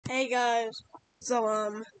Hey guys, so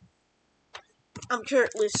I'm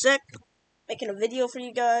currently sick, making a video for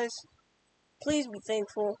you guys. Please be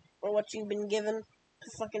thankful for what you've been given,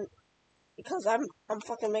 because I'm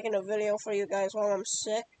fucking making a video for you guys while I'm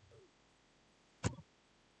sick,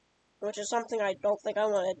 which is something I don't think I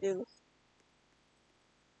want to do.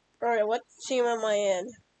 Alright, what team am I in?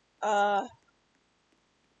 I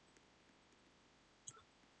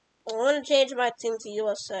want to change my team to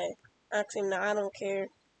USA. Actually, no, I don't care.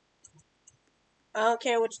 I don't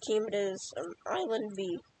care which team it is. Island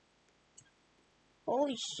B.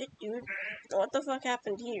 Holy shit, dude. What the fuck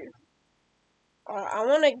happened here? I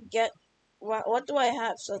want to get... What do I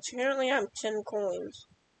have? So currently I'm 10 coins.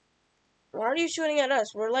 Why are you shooting at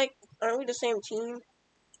us? We're like... Aren't we the same team?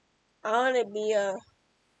 I want to be,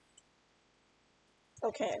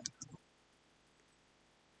 Okay.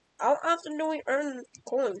 How often do we earn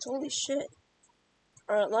coins? Holy shit.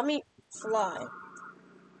 Alright, let me fly.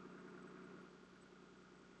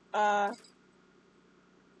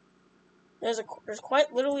 There's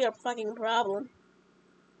quite literally a fucking problem.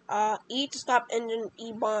 E to stop engine,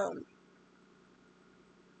 E bomb.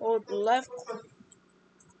 Hold left.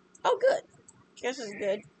 Oh, good. Guess is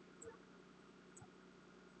good.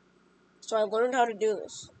 So I learned how to do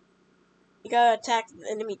this. You gotta attack the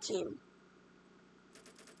enemy team.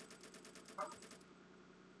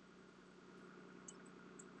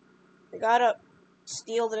 You gotta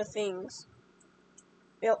steal their things.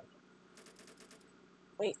 Yep.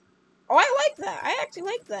 Wait. Oh, I like that. I actually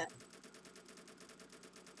like that.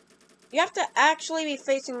 You have to actually be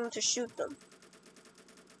facing them to shoot them.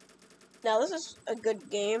 Now, this is a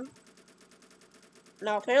good game.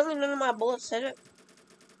 Now, apparently none of my bullets hit it.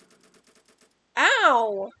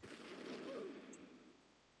 Ow!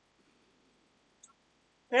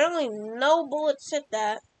 Apparently no bullets hit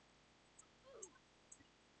that.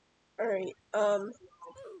 Alright,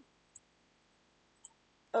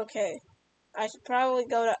 okay. I should probably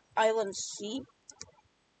go to Island C.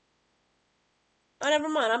 Oh, never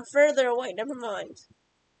mind. I'm further away. Never mind.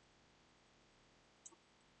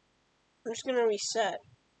 I'm just gonna reset.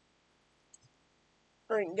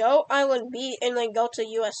 Alright, go Island B and then go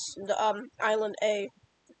to Island A.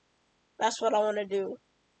 That's what I want to do.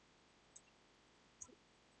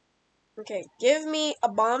 Okay, give me a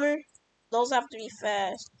bomber. Those have to be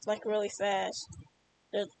fast. Like, really fast.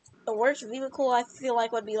 The worst vehicle I feel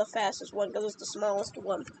like would be the fastest one, because it's the smallest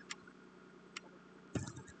one.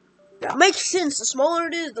 That makes sense. The smaller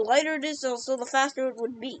it is, the lighter it is, so the faster it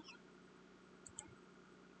would be.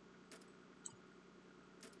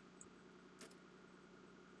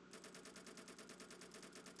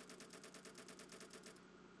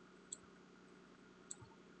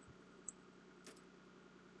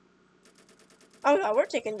 Oh god, we're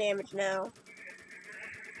taking damage now.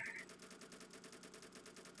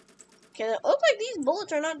 Okay, it looks like these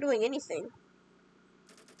bullets are not doing anything.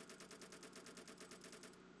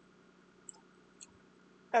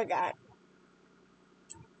 Oh god.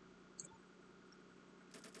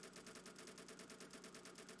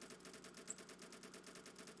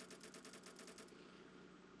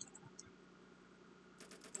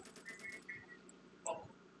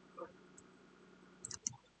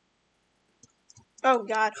 Oh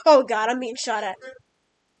god. Oh god, I'm being shot at.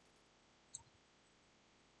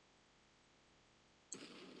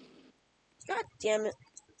 God damn it.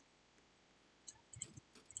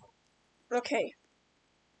 Okay.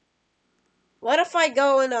 What if I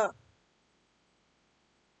go in a...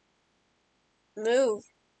 Move.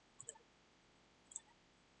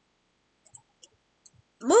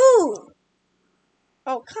 Move!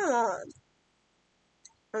 Oh, come on.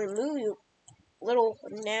 Move, you little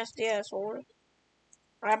nasty ass whore.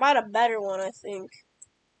 I bought a better one, I think.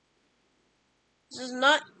 This is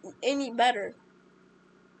not any better.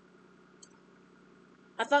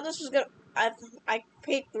 I thought this was gonna... I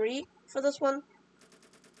paid 3 for this one.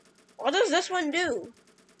 What does this one do?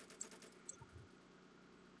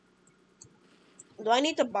 Do I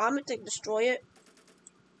need to bomb it to destroy it?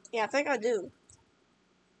 Yeah, I think I do.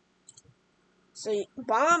 So,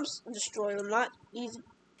 bombs destroy them, not these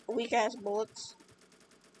weak-ass bullets.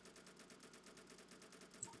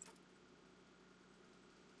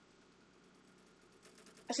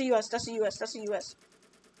 That's a US, that's a US, that's a US.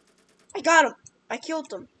 I got him! I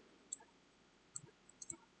killed him.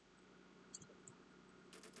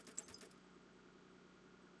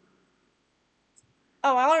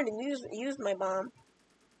 Oh, I already used my bomb.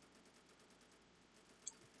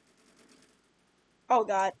 Oh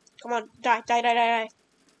god. Come on, die, die, die, die, die.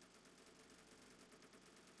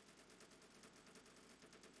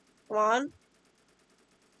 Come on.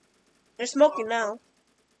 They're smoking now.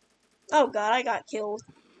 Oh god, I got killed.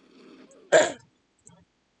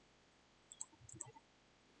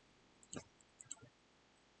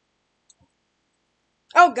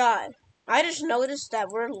 Oh god. I just noticed that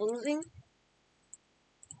we're losing.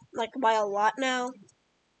 Like by a lot now.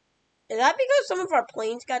 Is that because some of our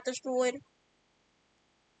planes got destroyed?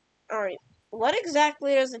 Alright. What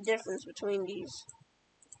exactly is the difference between these?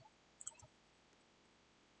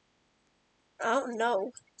 I don't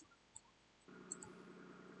know.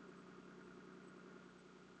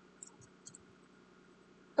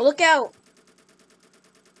 Look out!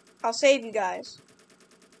 I'll save you guys.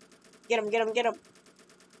 Get him, get him, get him.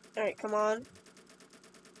 Alright, come on.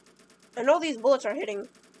 I know these bullets are hitting.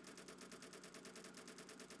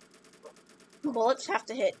 Bullets have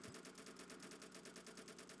to hit.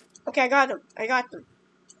 Okay, I got them. I got them.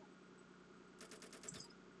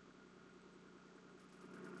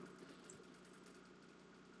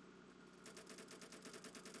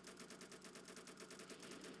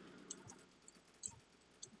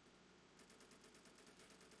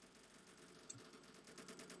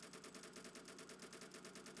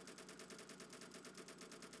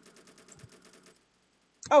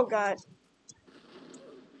 Oh god.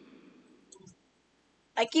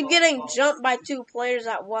 I keep getting jumped by 2 players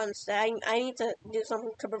at once. I need to do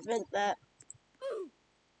something to prevent that.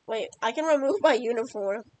 Wait, I can remove my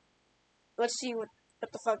uniform. Let's see what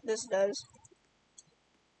the fuck this does.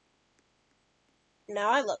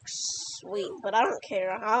 Now I look sweet, but I don't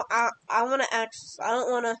care. I want to act. I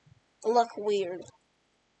don't want to look weird.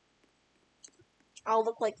 I'll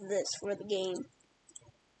look like this for the game.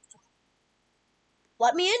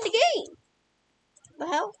 Let me in the game. The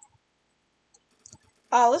hell?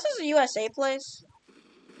 Oh, this is a USA place.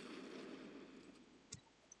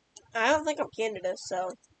 I don't think I'm Canada, so.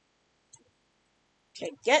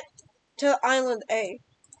 Okay, get to Island A.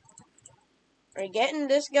 Are you getting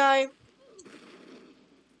this guy?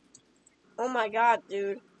 Oh my god,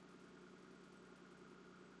 dude.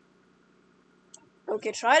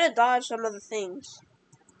 Okay, try to dodge some of the things.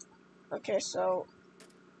 Okay, so.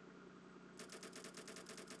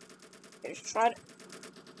 Just try to.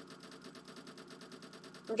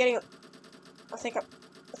 I'm getting. I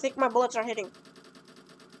think my bullets are hitting.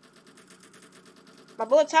 My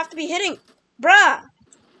bullets have to be hitting. Bruh!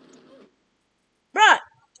 Bruh!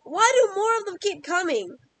 Why do more of them keep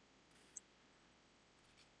coming?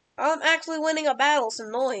 I'm actually winning a battle. It's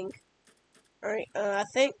annoying. Alright, I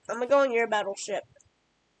think I'm gonna go on your battleship.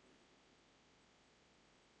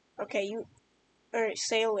 Okay, you. Alright,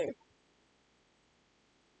 sailor.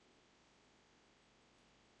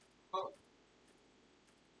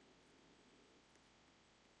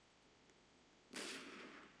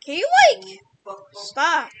 Can you, like,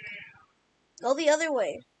 stop? Go the other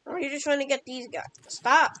way. Or are you just trying to get these guys?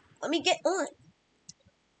 Stop. Let me get on.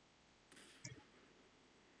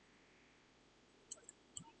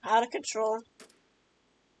 Out of control.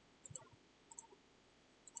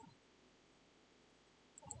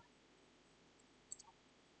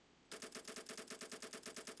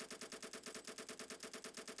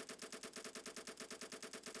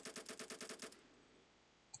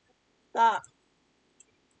 Stop.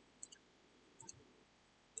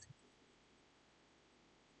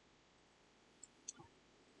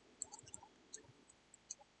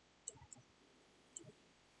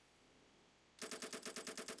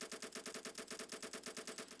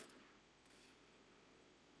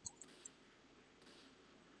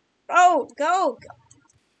 Oh, go.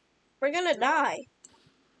 We're gonna die.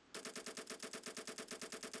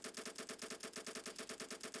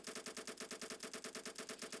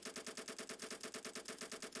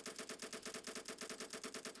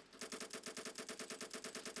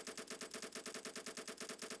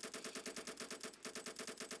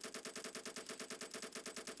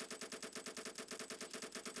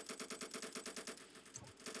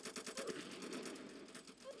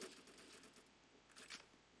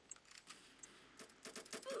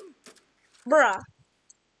 Bruh.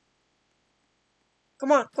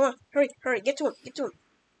 Come on, come on. Hurry, hurry. Get to him, get to him.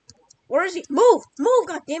 Where is he? Move! Move,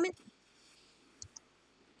 goddammit!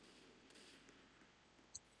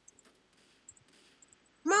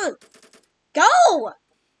 Come on. Go!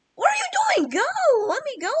 What are you doing? Go! Let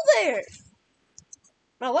me go there.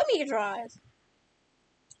 Now let me drive.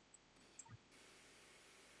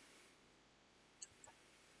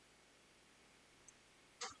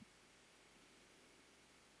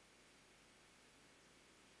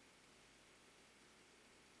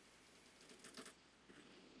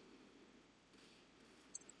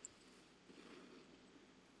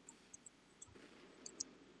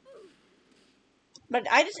 But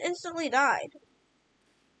I just instantly died.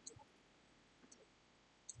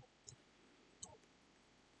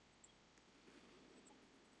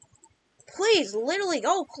 Please, literally,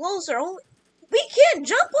 go closer. Oh, we can't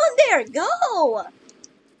jump on there. Go!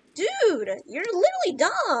 Dude, you're literally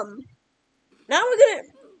dumb. Now we're gonna...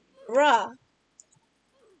 Bruh.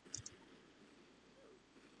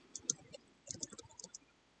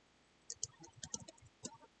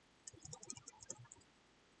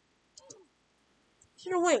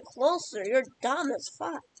 Should've went closer. You're dumb as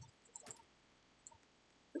fuck.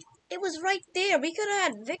 It was right there. We could've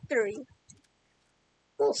had victory.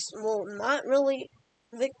 Well, not really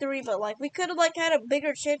victory, but like we could've like had a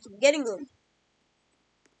bigger chance of getting them.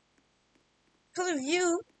 Because of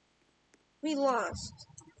you, we lost.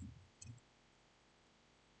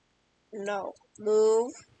 No.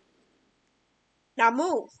 Move. Now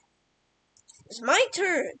move. It's my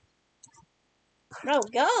turn. No,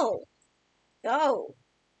 go. Go.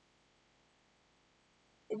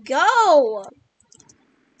 Go.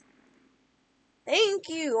 Thank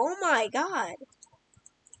you. Oh my god.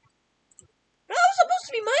 That was supposed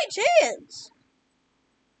to be my chance.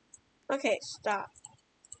 Okay, stop.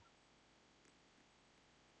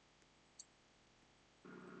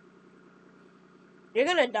 You're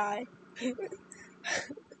gonna die.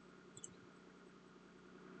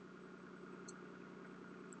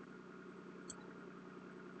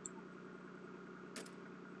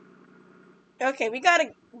 Okay, we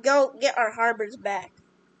gotta go get our harbors back.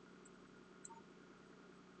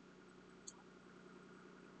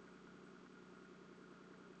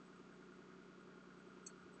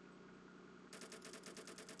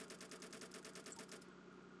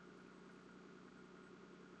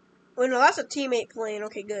 Wait, no, that's a teammate plane.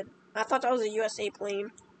 Okay, good. I thought that was a USA plane.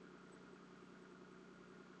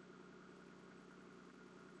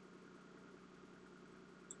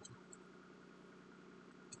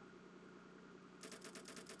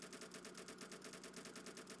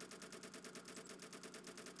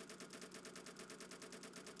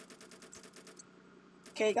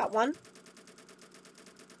 Okay, got one.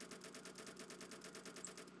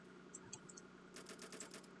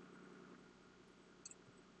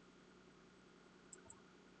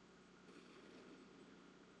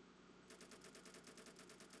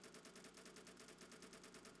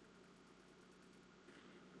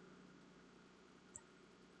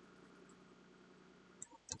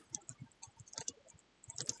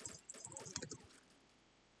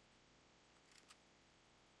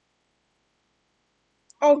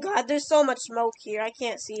 Oh god, there's so much smoke here. I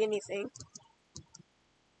can't see anything.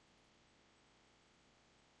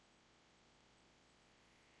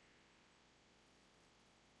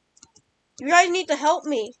 You guys need to help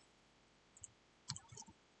me.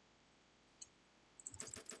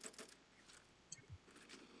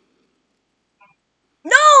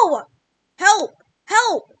 No! Help!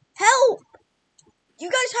 Help! Help! You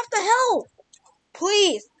guys have to help!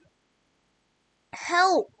 Please!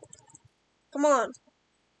 Help! Come on.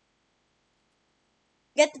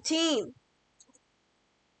 Get the team.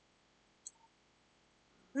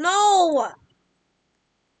 No!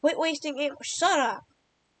 Quit wasting ammo. Shut up.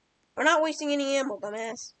 We're not wasting any ammo,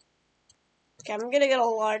 dumbass. Okay, I'm gonna get a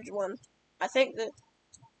large one. I think that...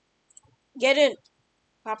 Get in.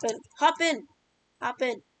 Hop in. Hop in. Hop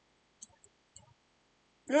in.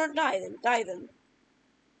 No, die then. Die then.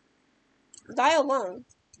 Die alone.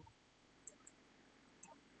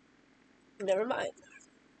 Never mind.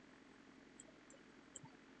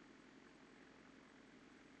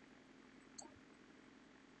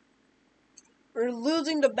 We're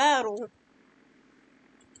losing the battle.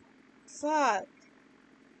 Fuck.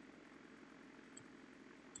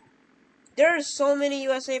 There are so many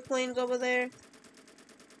USA planes over there.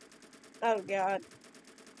 Oh god.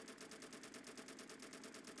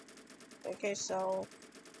 Okay, so...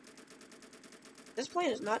 This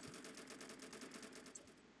plane is not...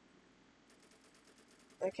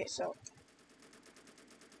 Okay, so...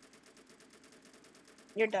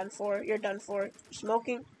 You're done for. You're done for.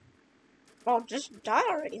 Smoking. Oh, just die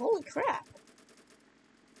already. Holy crap.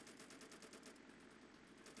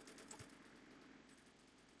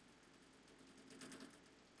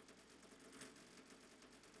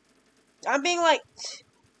 I'm being like...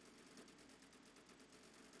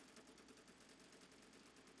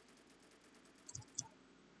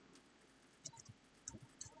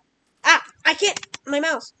 Ah! I can't! My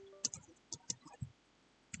mouse.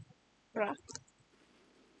 Bruh.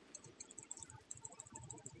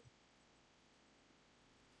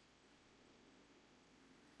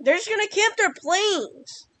 They're just gonna camp their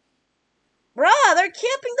planes. Bruh, they're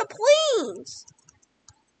camping the planes.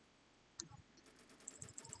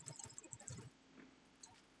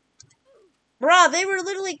 Bruh, they were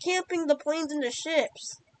literally camping the planes and the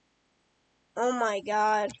ships. Oh my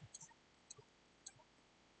god.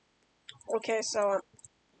 Okay, so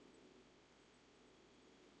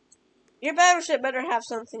your battleship better have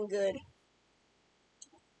something good.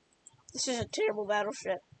 This is a terrible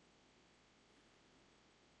battleship.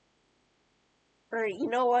 Or you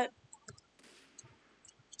know what?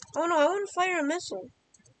 Oh no, I want to fire a missile.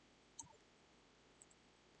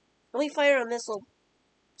 Let me fire a missile.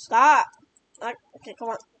 Stop! Okay, come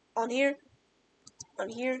on. On here. On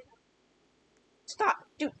here. Stop.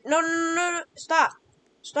 Dude, no. Stop.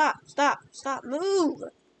 Stop. Move.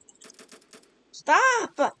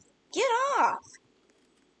 Stop. Get off.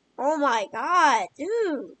 Oh my god,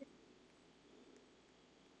 dude.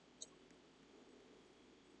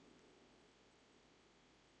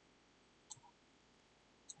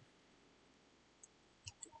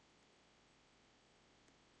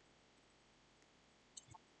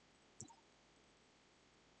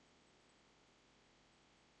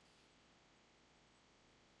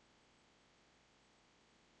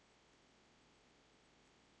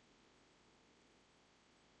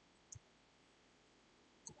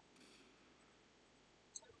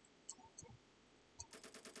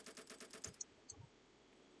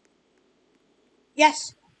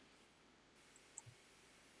 Yes.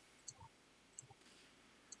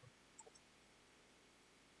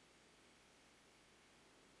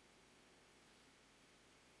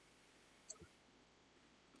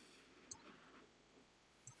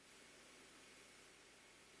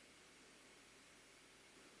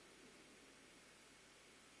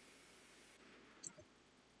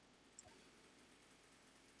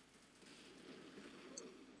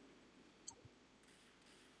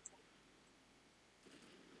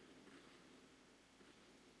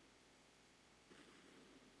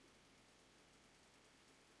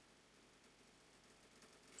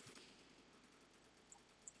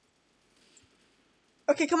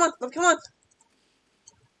 Okay, come on. Come on.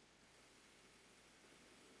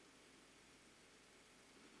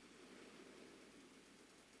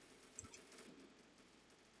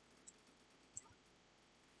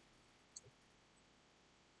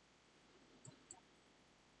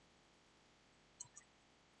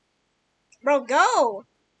 Bro, go.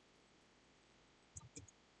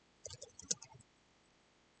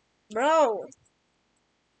 Bro.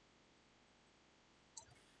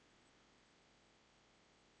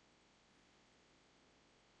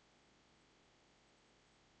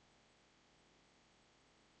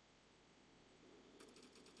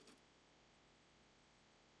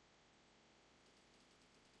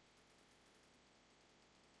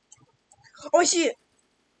 Oh, I see it.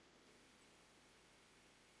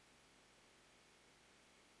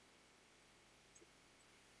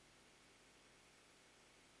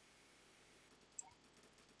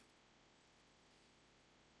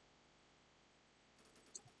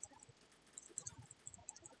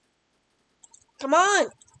 Come on.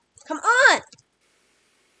 Come on.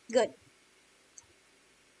 Good.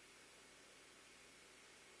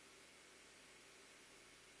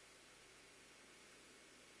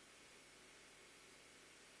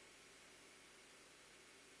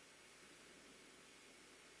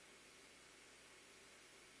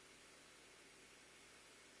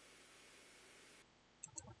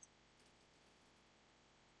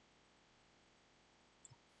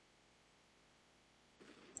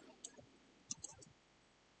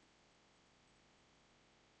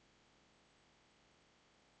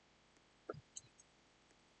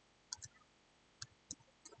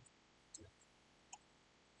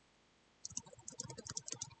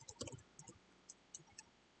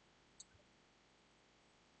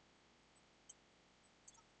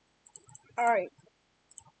 Alright.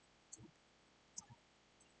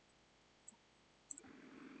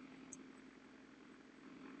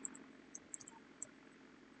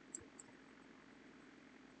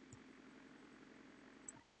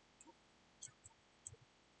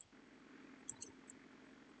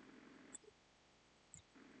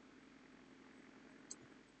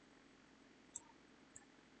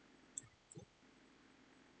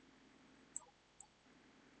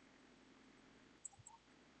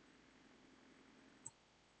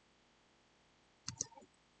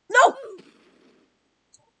 No!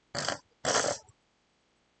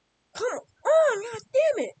 Come on, god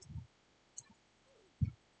damn it.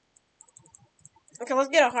 Okay, let's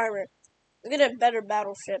get a harbor. Let's get a better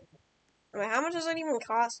battleship. I mean, how much does that even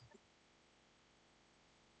cost?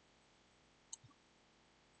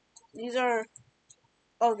 These are...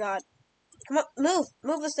 Oh god. Come on, move!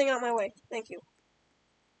 Move this thing out of my way. Thank you.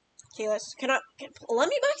 Okay, let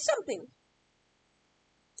me buy something.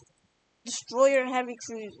 Destroyer heavy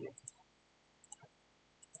cruiser.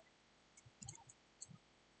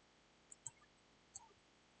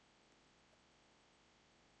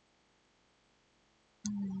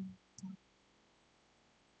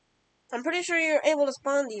 I'm pretty sure you're able to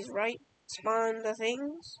spawn these, right? Spawn the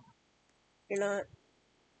things? You're not.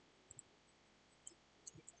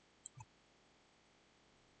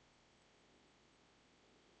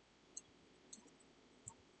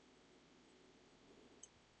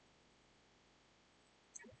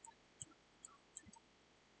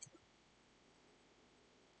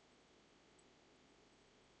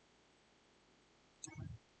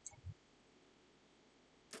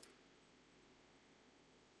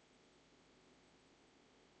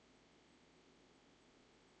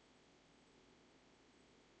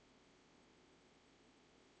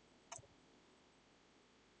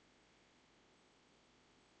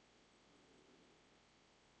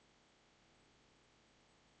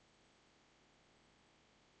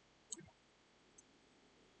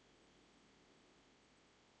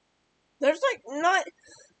 There's like not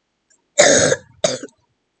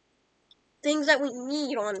things that we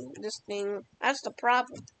need on this thing. That's the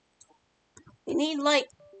problem. We need like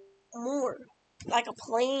more. Like a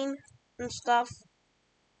plane and stuff.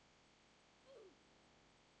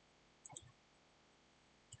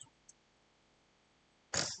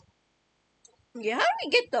 Yeah, how do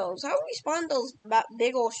we get those? How do we spawn those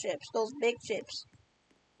big old ships? Those big ships.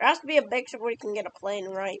 There has to be a big ship where you can get a plane,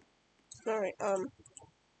 right? Alright,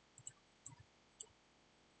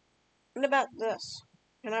 what about this?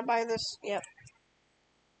 Can I buy this? Yep.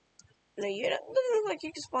 No, you don't, doesn't look like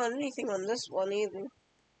you can spawn anything on this one either.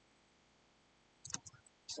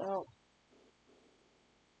 So,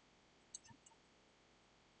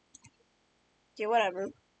 okay, whatever.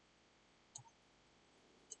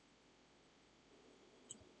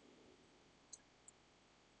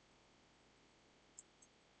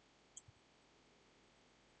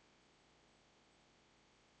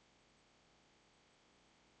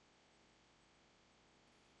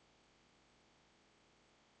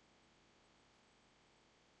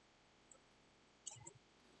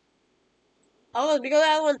 Oh, it's because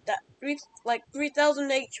I want that like 3,000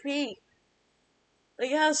 HP. Like,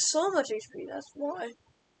 it has so much HP, that's why.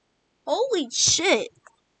 Holy shit!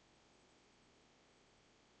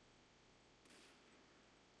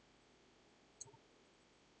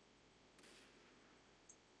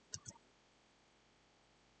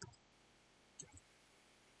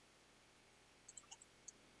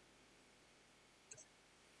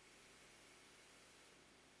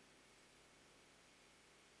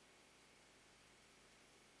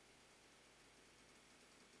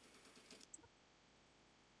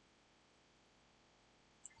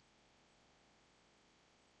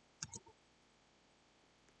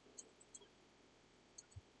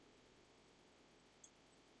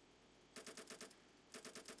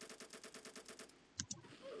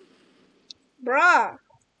 Bruh!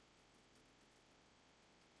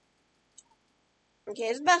 Okay,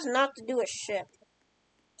 it's best not to do a ship.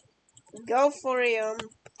 Go for a,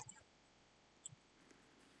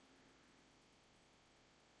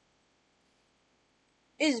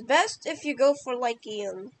 It's best if you go for, like,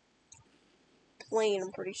 a, plane,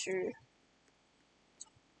 I'm pretty sure.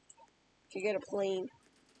 If you get a plane.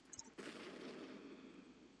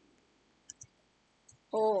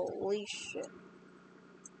 Holy shit.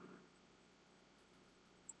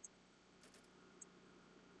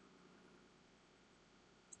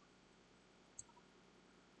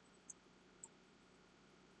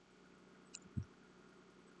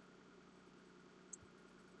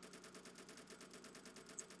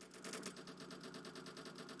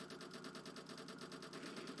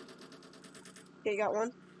 Okay, you got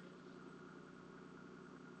one?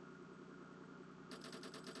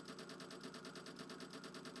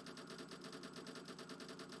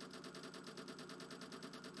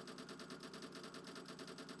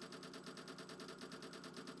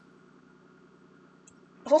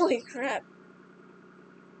 Holy crap.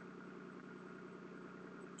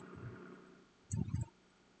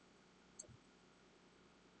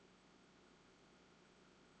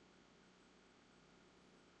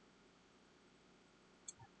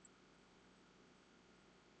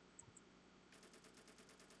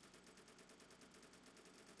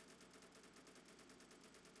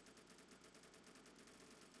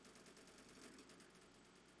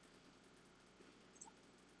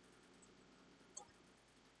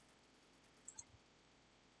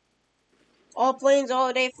 All planes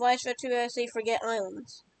all day fly straight to USA, forget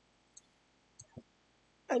islands.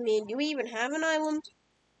 I mean, do we even have an island?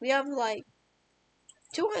 We have, like,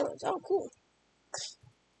 2 islands. Oh, cool.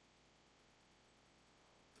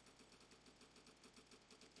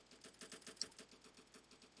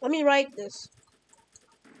 Let me write this.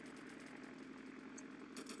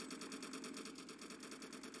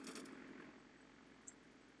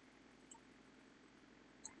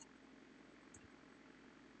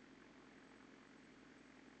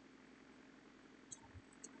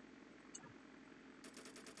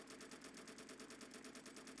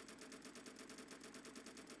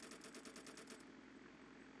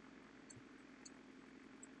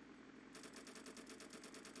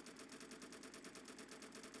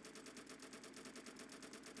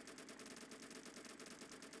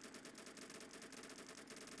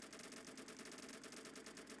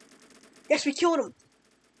 Yes, we killed him.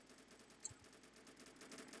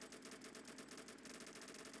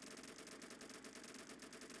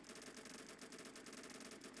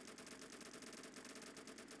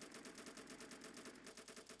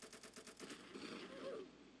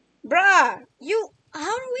 Bruh,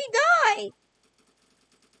 how did we die?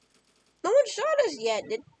 No one shot us yet,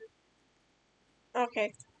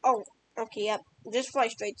 okay. Oh, okay, yep. Just fly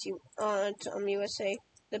straight to USA,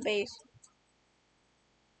 the base.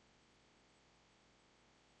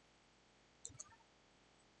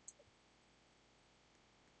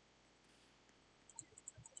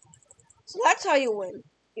 So that's how you win.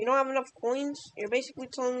 You don't have enough coins? You're basically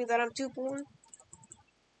telling me that I'm too poor?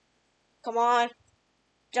 Come on.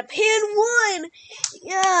 Japan won!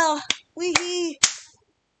 Yeah! Wee!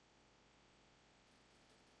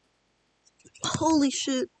 Holy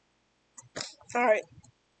shit. Alright.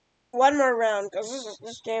 One more round, because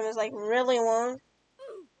this game is like really long.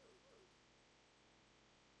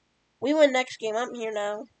 We win next game. I'm here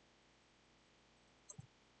now.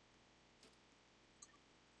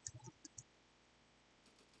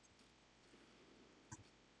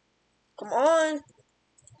 Come on!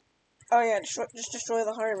 Oh yeah, just destroy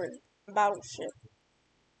the harbor. Battleship.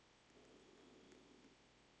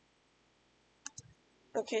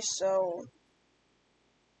 Okay, so...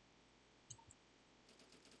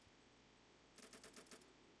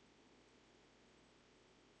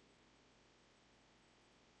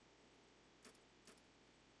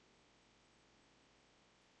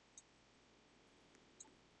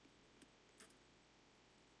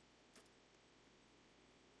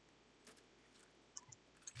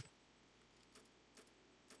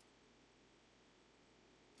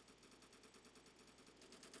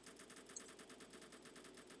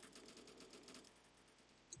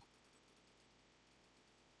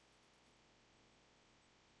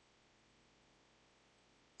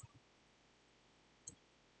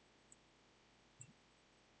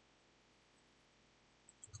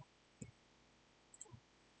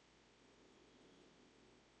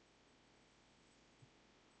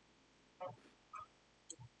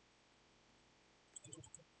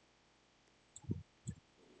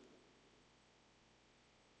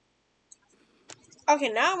 Okay,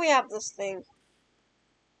 now we have this thing.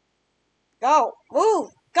 Go!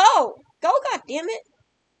 Move! Go! Go, goddammit!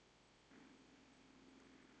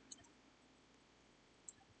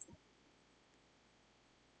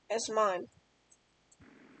 It's mine.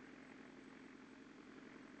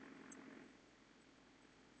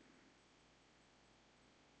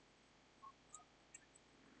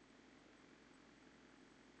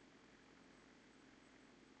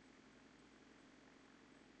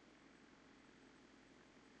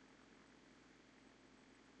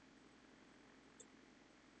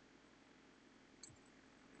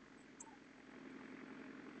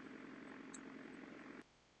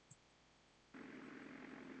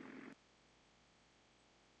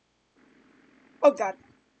 Oh god.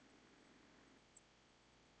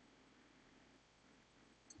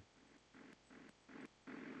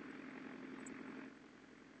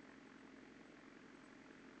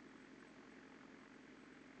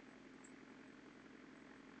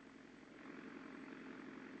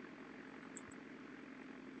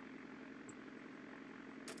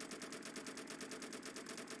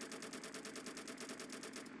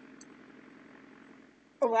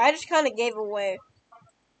 Oh, I just kind of gave away.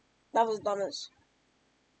 That was dumbest.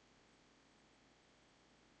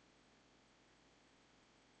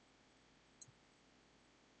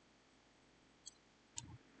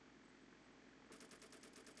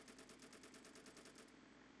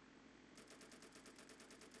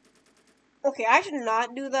 Okay, I should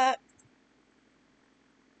not do that.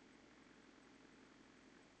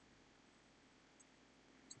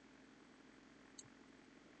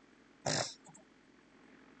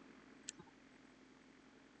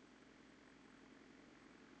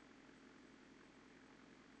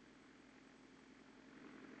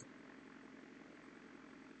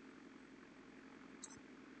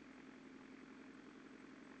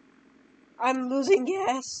 I'm losing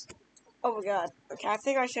gas. Oh my god. Okay, I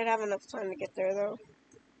think I should have enough time to get there, though.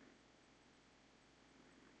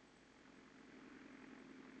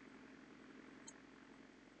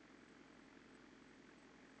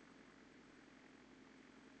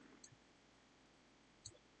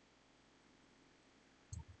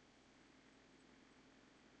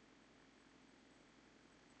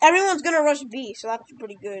 Everyone's gonna rush B, so that's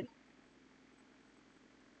pretty good.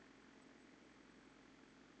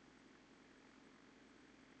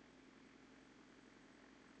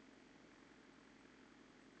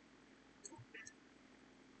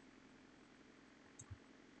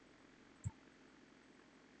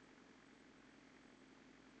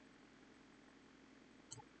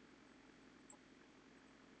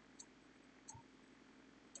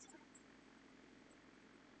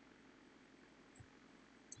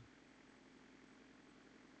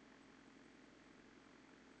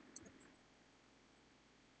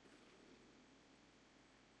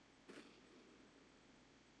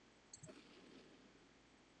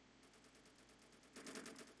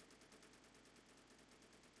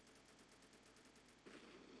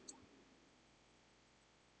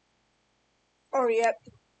 worry yet.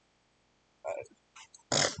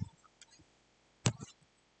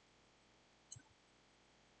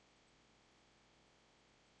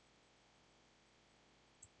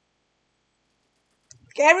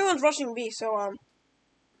 Okay, everyone's rushing B, so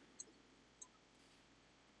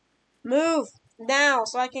move now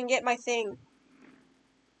so I can get my thing.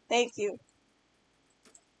 Thank you.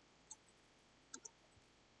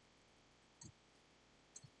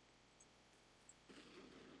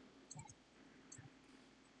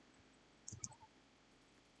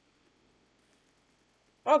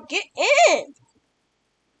 Oh, get in!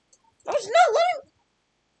 I was not letting.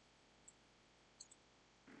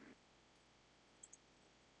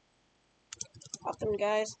 Hop in,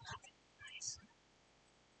 guys.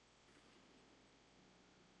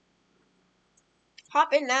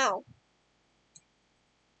 Hop in now.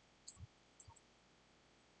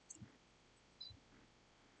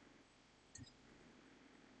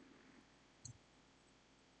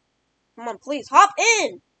 Come on, please, hop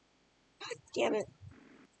in! God damn it.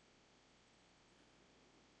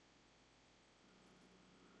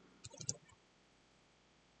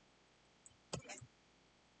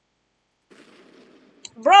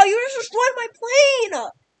 Bro, you just destroyed my plane!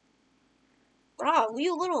 Bro,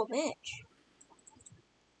 you little bitch.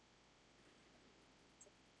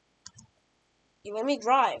 You let me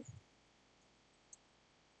drive.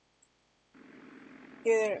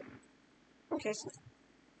 Here. Okay, so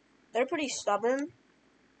they're pretty stubborn.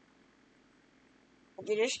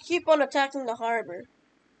 They just keep on attacking the harbor.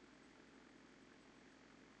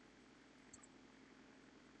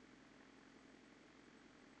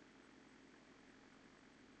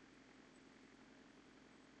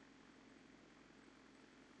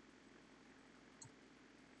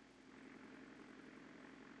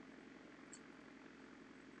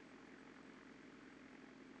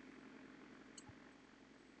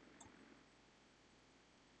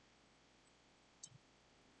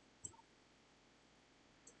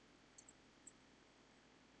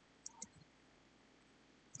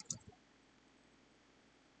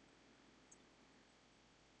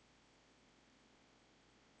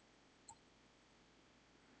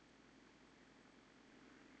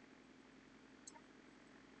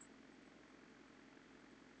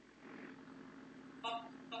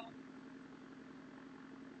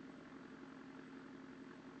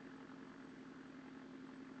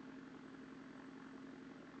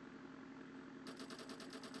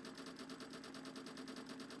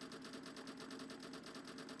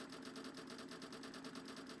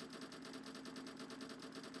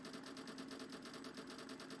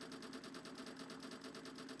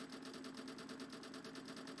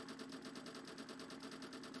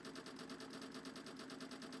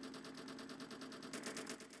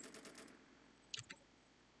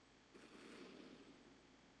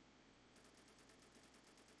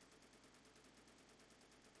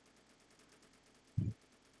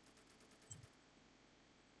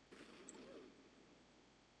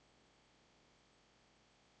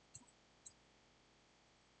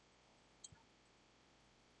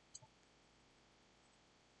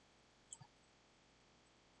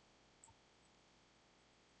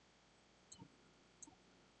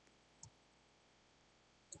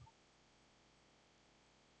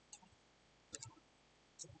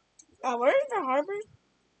 Where is the harbor?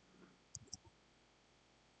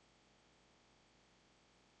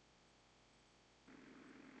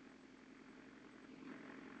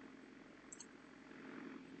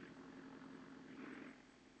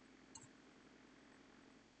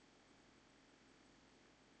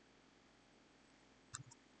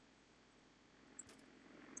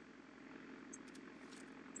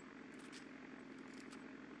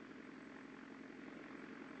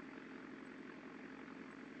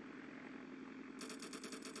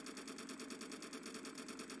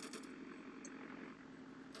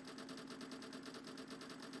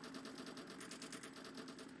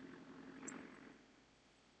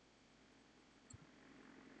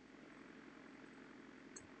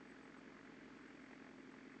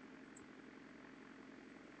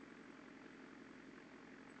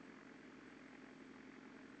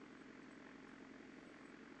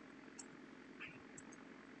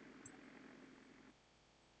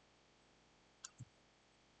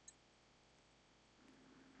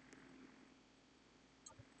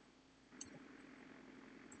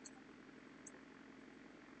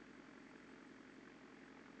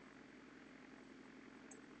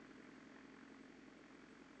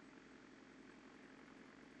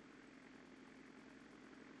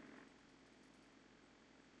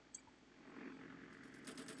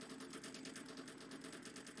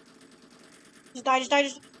 Just die, just die,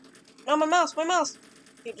 just... No, my mouse, my mouse!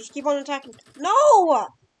 Okay, just keep on attacking. No!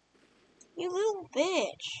 You little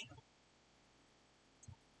bitch.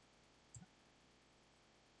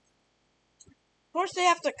 Of course they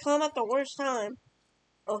have to come at the worst time.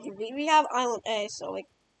 Okay, we have Island A, so like...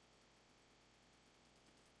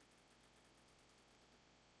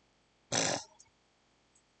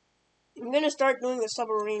 I'm gonna start doing the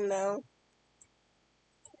submarine now.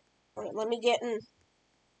 Alright, let me get in.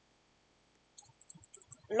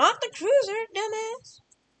 Not the cruiser, dumbass.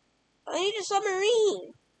 I need a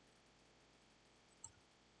submarine.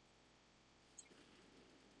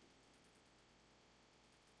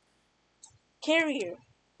 Carrier.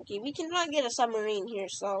 Okay, we cannot get a submarine here,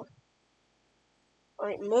 so...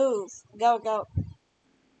 Alright, move. Go, go.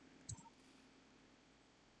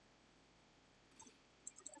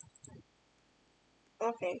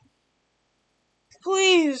 Okay.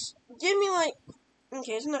 Please, give me like...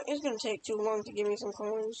 Okay, it's gonna take too long to give me some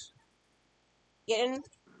coins. Get in.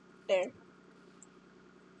 There.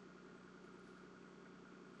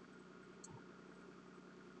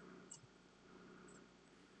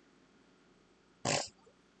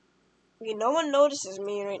 Okay, no one notices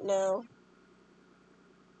me right now.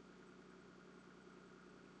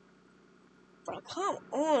 Bro, come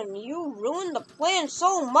on, you ruined the plan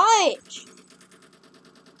so much!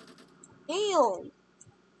 Damn!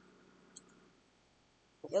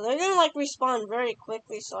 Yeah, they're gonna like respawn very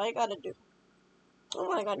quickly, so I gotta do... Oh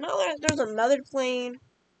my god, now there's another plane.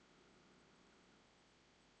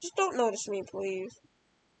 Just don't notice me, please.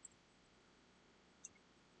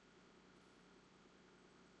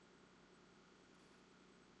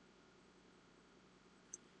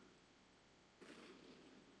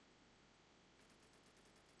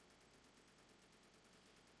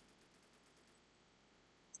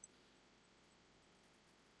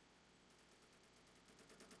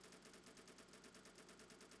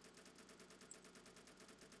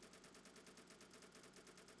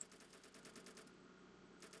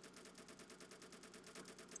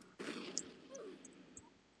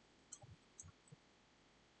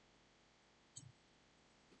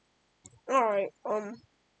 Alright, come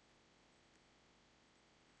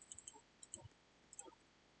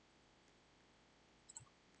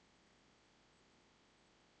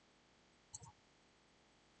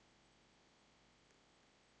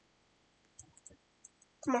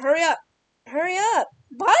on, hurry up! Hurry up!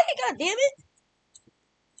 Buy it, goddammit!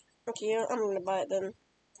 Okay, I'm gonna buy it then.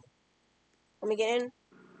 Let me get in.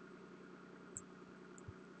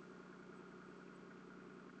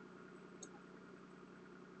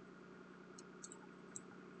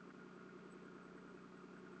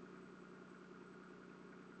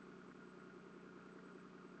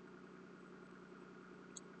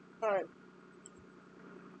 Alright.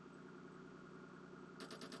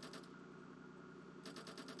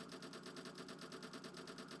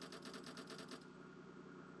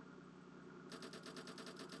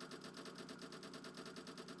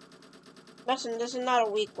 Listen, this is not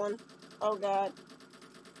a weak one. Oh god.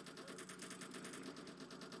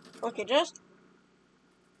 Okay, just...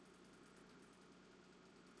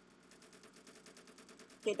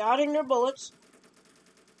 Okay, dodging their bullets.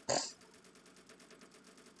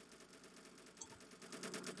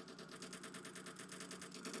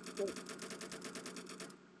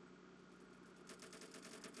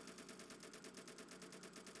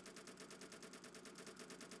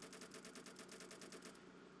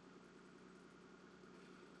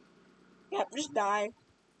 Yep, just die.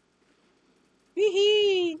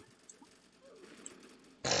 Hee.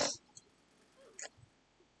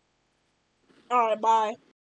 Alright, bye.